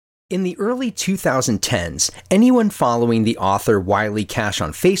In the early 2010s, anyone following the author Wiley Cash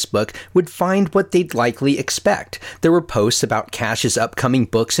on Facebook would find what they'd likely expect. There were posts about Cash's upcoming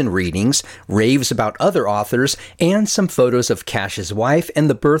books and readings, raves about other authors, and some photos of Cash's wife and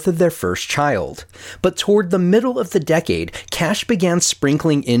the birth of their first child. But toward the middle of the decade, Cash began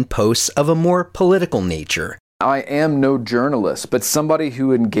sprinkling in posts of a more political nature. I am no journalist, but somebody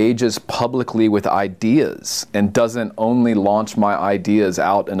who engages publicly with ideas and doesn't only launch my ideas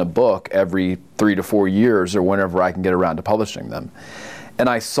out in a book every 3 to 4 years or whenever I can get around to publishing them. And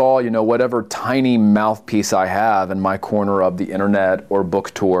I saw, whatever tiny mouthpiece I have in my corner of the internet or book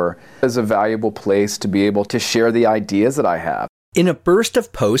tour is a valuable place to be able to share the ideas that I have. In a burst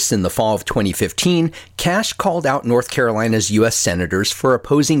of posts in the fall of 2015, Cash called out North Carolina's U.S. senators for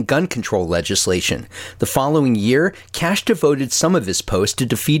opposing gun control legislation. The following year, Cash devoted some of his posts to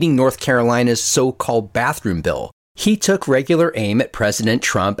defeating North Carolina's so-called bathroom bill. He took regular aim at President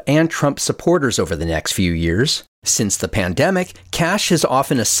Trump and Trump supporters over the next few years. Since the pandemic, Cash has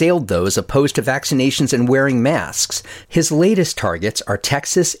often assailed those opposed to vaccinations and wearing masks. His latest targets are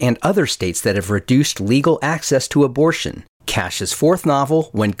Texas and other states that have reduced legal access to abortion. Cash's fourth novel,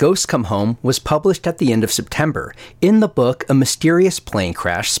 When Ghosts Come Home, was published at the end of September. In the book, a mysterious plane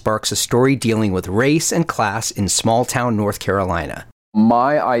crash sparks a story dealing with race and class in small-town North Carolina.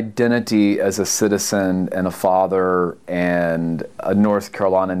 My identity as a citizen and a father and a North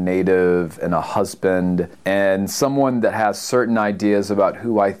Carolina native and a husband and someone that has certain ideas about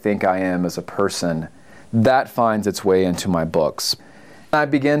who I think I am as a person, that finds its way into my books. I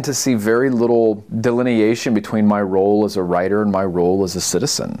began to see very little delineation between my role as a writer and my role as a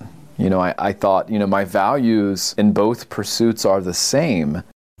citizen. I thought, my values in both pursuits are the same.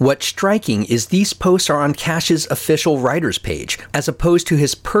 What's striking is these posts are on Cash's official writer's page, as opposed to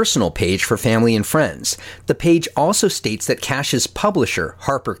his personal page for family and friends. The page also states that Cash's publisher,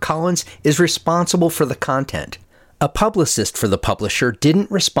 HarperCollins, is responsible for the content. A publicist for the publisher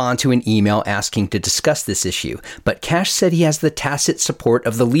didn't respond to an email asking to discuss this issue, but Cash said he has the tacit support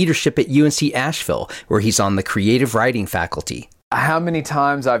of the leadership at UNC Asheville, where he's on the creative writing faculty. How many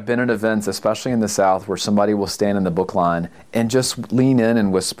times I've been at events, especially in the South, where somebody will stand in the book line and just lean in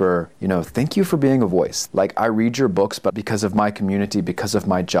and whisper, thank you for being a voice. Like, I read your books, but because of my community, because of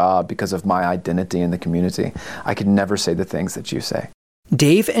my job, because of my identity in the community, I could never say the things that you say.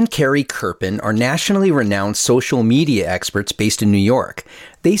 Dave and Carrie Kirpin are nationally renowned social media experts based in New York.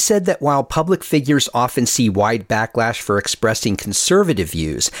 They said that while public figures often see wide backlash for expressing conservative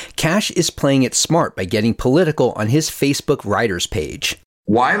views, Cash is playing it smart by getting political on his Facebook writers page.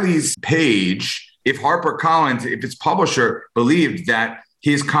 Wiley's page, if HarperCollins, if its publisher believed that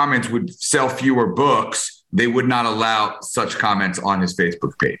his comments would sell fewer books, they would not allow such comments on his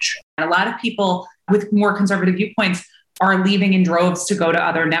Facebook page. A lot of people with more conservative viewpoints are leaving in droves to go to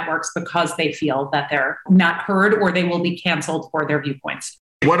other networks because they feel that they're not heard or they will be canceled for their viewpoints.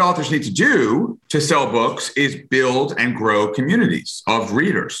 What authors need to do to sell books is build and grow communities of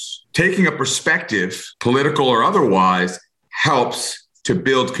readers. Taking a perspective, political or otherwise, helps to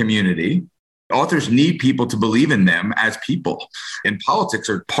build community. Authors need people to believe in them as people, and politics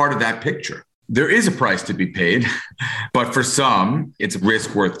are part of that picture. There is a price to be paid, but for some, it's a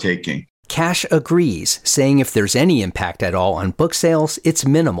risk worth taking. Cash agrees, saying if there's any impact at all on book sales, it's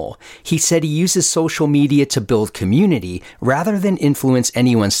minimal. He said he uses social media to build community rather than influence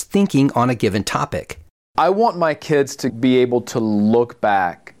anyone's thinking on a given topic. I want my kids to be able to look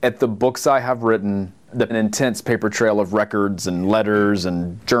back at the books I have written, an intense paper trail of records and letters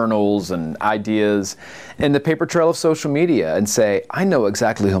and journals and ideas, and the paper trail of social media, and say, I know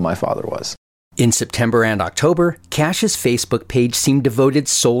exactly who my father was. In September and October, Cash's Facebook page seemed devoted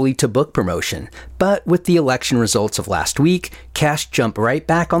solely to book promotion. But with the election results of last week, Cash jumped right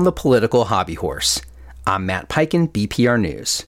back on the political hobby horse. I'm Matt Peiken, BPR News.